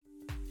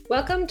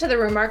Welcome to the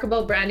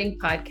Remarkable Branding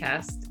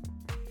Podcast,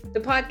 the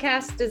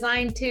podcast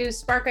designed to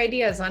spark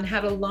ideas on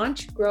how to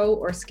launch, grow,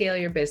 or scale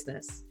your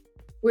business.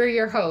 We're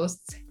your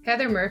hosts,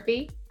 Heather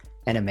Murphy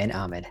and Amin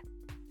Ahmed.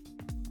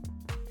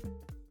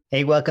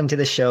 Hey, welcome to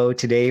the show.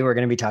 Today, we're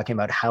going to be talking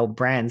about how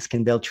brands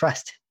can build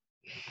trust.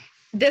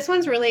 This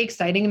one's really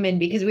exciting, Amin,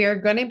 because we are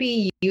going to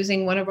be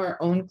using one of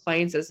our own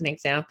clients as an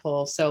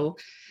example. So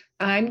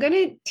I'm going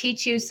to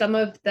teach you some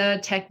of the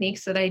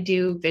techniques that I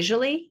do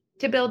visually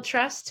to build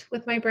trust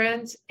with my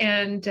brands.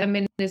 And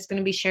Amin is going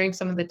to be sharing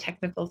some of the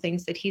technical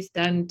things that he's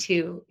done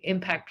to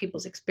impact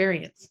people's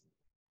experience.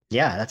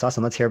 Yeah, that's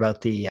awesome. Let's hear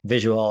about the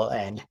visual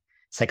and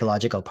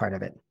psychological part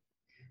of it.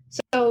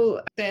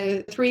 So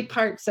the three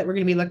parts that we're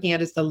going to be looking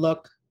at is the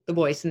look, the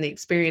voice, and the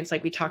experience,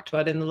 like we talked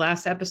about in the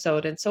last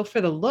episode. And so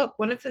for the look,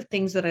 one of the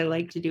things that I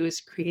like to do is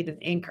create an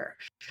anchor.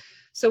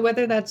 So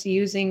whether that's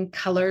using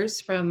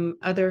colors from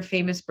other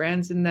famous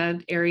brands in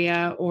that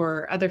area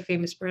or other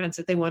famous brands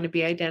that they want to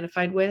be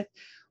identified with,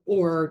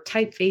 or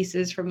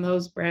typefaces from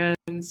those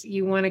brands,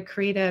 you want to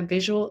create a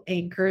visual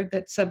anchor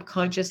that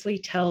subconsciously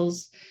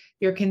tells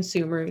your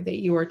consumer that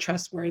you are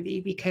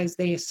trustworthy because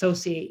they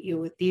associate you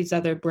with these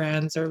other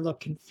brands or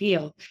look and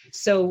feel.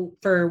 So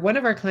for one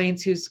of our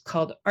clients who's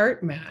called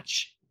Art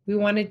Match, we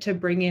wanted to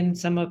bring in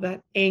some of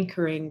that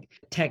anchoring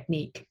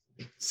technique.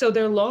 So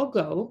their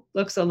logo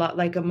looks a lot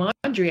like a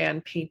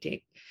Mondrian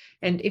painting.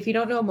 And if you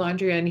don't know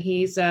Mondrian,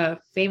 he's a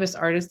famous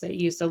artist that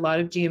used a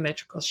lot of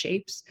geometrical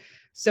shapes.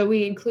 So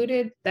we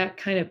included that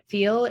kind of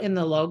feel in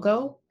the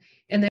logo.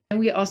 And then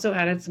we also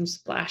added some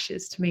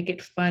splashes to make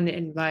it fun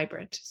and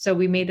vibrant. So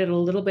we made it a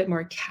little bit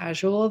more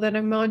casual than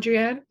a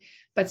Mondrian,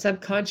 but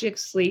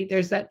subconsciously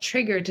there's that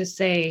trigger to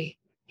say,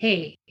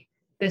 hey,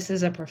 this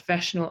is a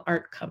professional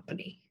art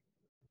company.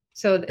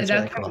 So that's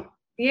really cool.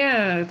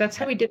 That's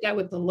how we did that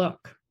with the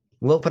look.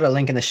 We'll put a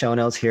link in the show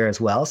notes here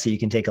as well, so you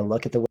can take a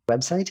look at the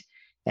website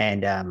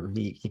and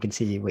you can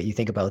see what you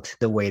think about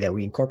the way that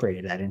we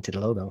incorporated that into the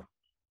logo.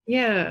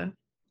 Yeah.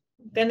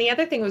 Then the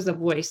other thing was the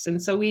voice.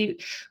 And so we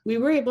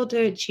were able to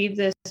achieve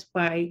this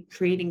by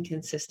creating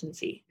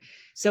consistency.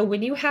 So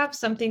when you have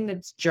something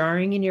that's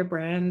jarring in your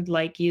brand,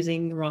 like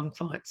using the wrong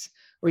fonts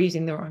or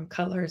using the wrong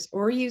colors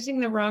or using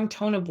the wrong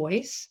tone of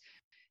voice,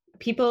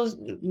 people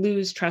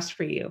lose trust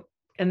for you.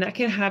 And that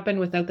can happen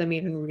without them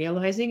even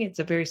realizing. It's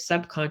a very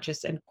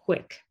subconscious and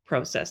quick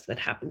process that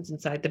happens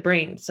inside the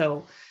brain.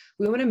 So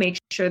we want to make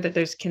sure that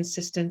there's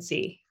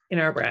consistency in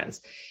our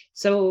brands.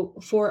 So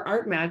for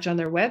Art Match on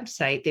their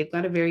website, they've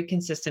got a very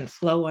consistent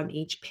flow on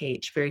each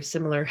page, very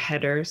similar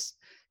headers,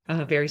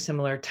 very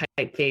similar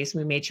typeface.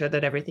 We made sure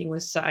that everything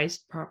was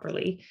sized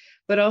properly,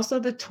 but also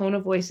the tone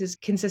of voice is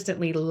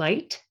consistently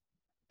light,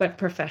 but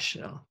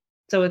professional.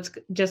 So it's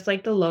just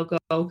like the logo.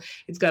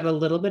 It's got a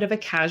little bit of a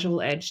casual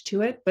edge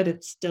to it, but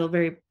it's still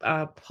very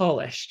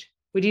polished.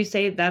 Would you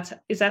say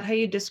is that how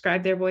you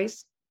describe their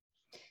voice?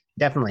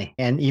 Definitely.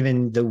 And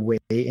even the way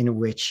in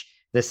which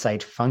the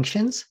site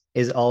functions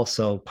is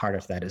also part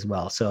of that as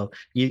well. So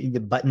the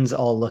buttons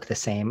all look the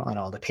same on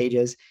all the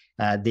pages.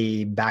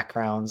 The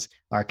backgrounds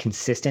are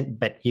consistent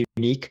but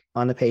unique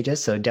on the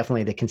pages. So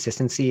definitely the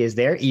consistency is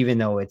there, even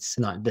though it's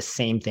not the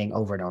same thing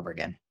over and over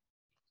again.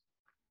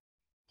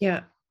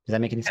 Yeah. Does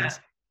that make any sense?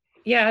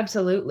 Yeah,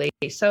 absolutely.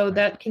 So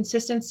that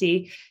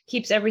consistency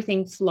keeps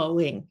everything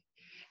flowing.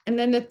 And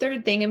then the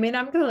third thing, I'm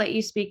going to let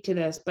you speak to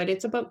this, but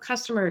it's about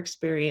customer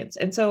experience.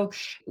 And so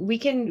we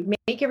can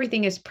make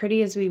everything as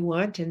pretty as we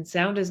want and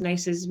sound as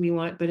nice as we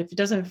want, but if it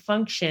doesn't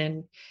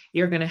function,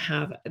 you're going to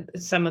have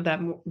some of that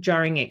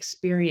jarring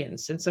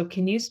experience. And so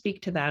can you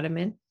speak to that,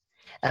 Amin?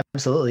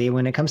 Absolutely.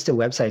 When it comes to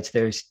websites,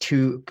 there's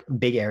two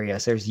big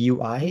areas. There's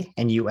UI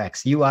and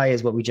UX. UI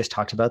is what we just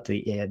talked about,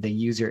 the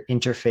user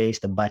interface,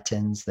 the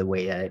buttons, the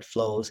way that it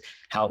flows,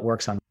 how it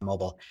works on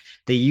mobile.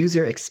 The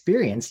user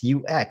experience,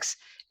 UX,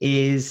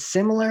 is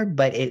similar,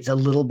 but it's a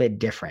little bit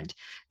different.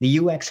 The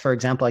UX, for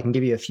example, I can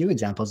give you a few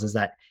examples, is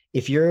that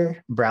if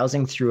you're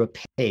browsing through a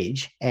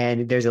page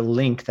and there's a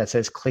link that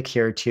says, click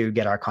here to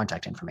get our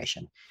contact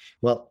information.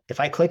 Well, if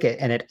I click it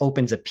and it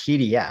opens a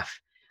PDF,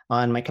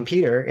 on my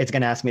computer, it's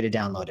going to ask me to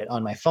download it.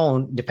 On my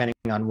phone, depending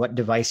on what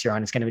device you're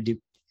on, it's going to do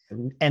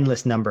an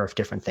endless number of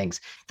different things.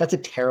 That's a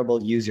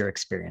terrible user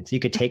experience. You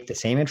could take the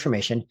same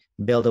information,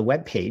 build a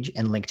web page,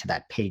 and link to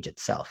that page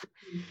itself.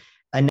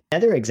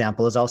 Another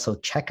example is also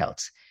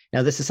checkouts.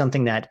 Now, this is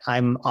something that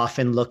I'm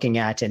often looking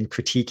at and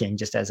critiquing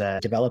just as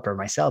a developer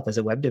myself, as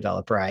a web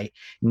developer. I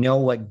know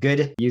what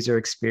good user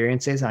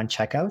experience is on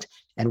checkout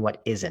and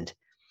what isn't.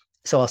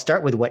 So I'll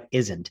start with what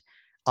isn't.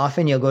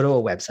 Often you'll go to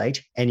a website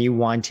and you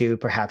want to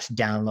perhaps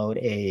download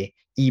a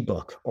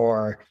ebook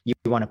or you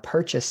want to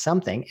purchase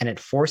something and it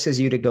forces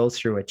you to go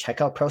through a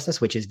checkout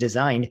process, which is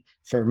designed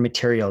for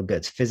material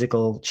goods,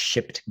 physical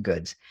shipped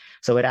goods.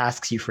 So it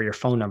asks you for your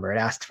phone number, it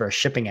asks for a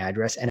shipping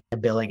address and a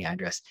billing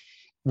address,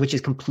 which is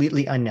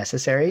completely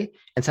unnecessary.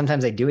 And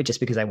sometimes I do it just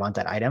because I want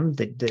that item,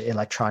 the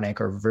electronic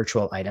or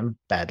virtual item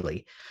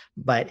badly,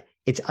 but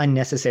it's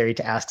unnecessary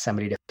to ask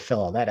somebody to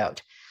fill all that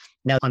out.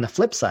 Now, on the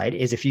flip side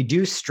is if you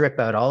do strip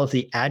out all of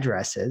the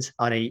addresses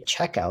on a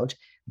checkout,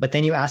 but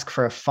then you ask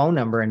for a phone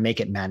number and make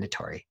it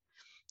mandatory.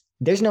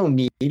 There's no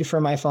need for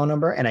my phone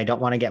number, and I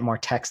don't want to get more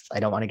texts. I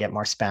don't want to get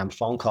more spam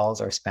phone calls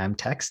or spam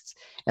texts.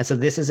 And so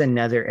this is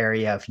another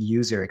area of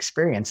user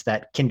experience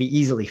that can be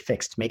easily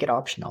fixed. Make it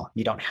optional.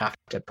 You don't have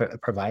to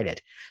provide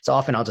it. So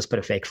often I'll just put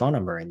a fake phone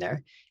number in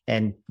there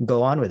and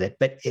go on with it.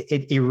 But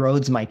it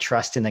erodes my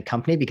trust in the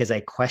company because I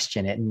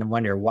question it and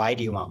wonder, why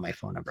do you want my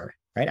phone number?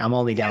 Right? I'm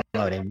only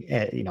downloading,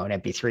 an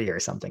MP3 or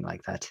something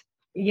like that.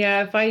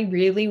 Yeah, if I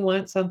really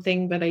want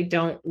something, but I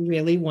don't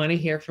really want to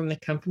hear from the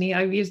company,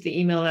 I've used the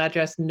email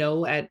address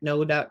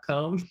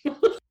no@no.com.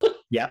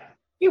 Yeah.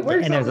 It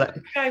works all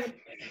the time.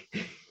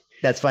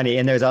 That's funny.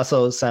 And there's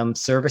also some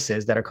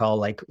services that are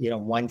called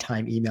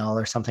one-time email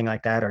or something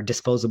like that, or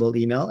disposable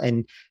email.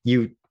 And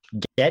you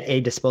get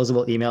a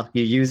disposable email,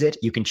 you use it,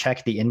 you can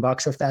check the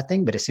inbox of that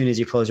thing, but as soon as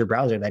you close your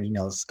browser, that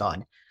email is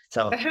gone.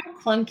 So but how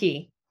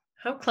clunky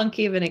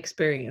of an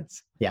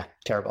experience. Yeah,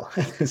 terrible.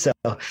 So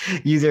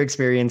user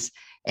experience,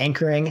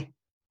 anchoring,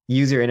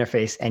 user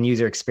interface, and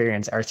user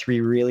experience are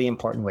three really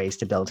important ways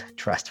to build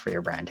trust for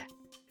your brand.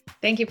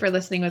 Thank you for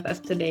listening with us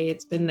today.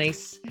 It's been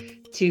nice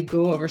to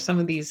go over some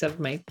of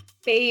my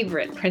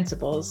favorite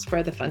principles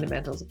for the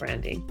fundamentals of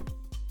branding.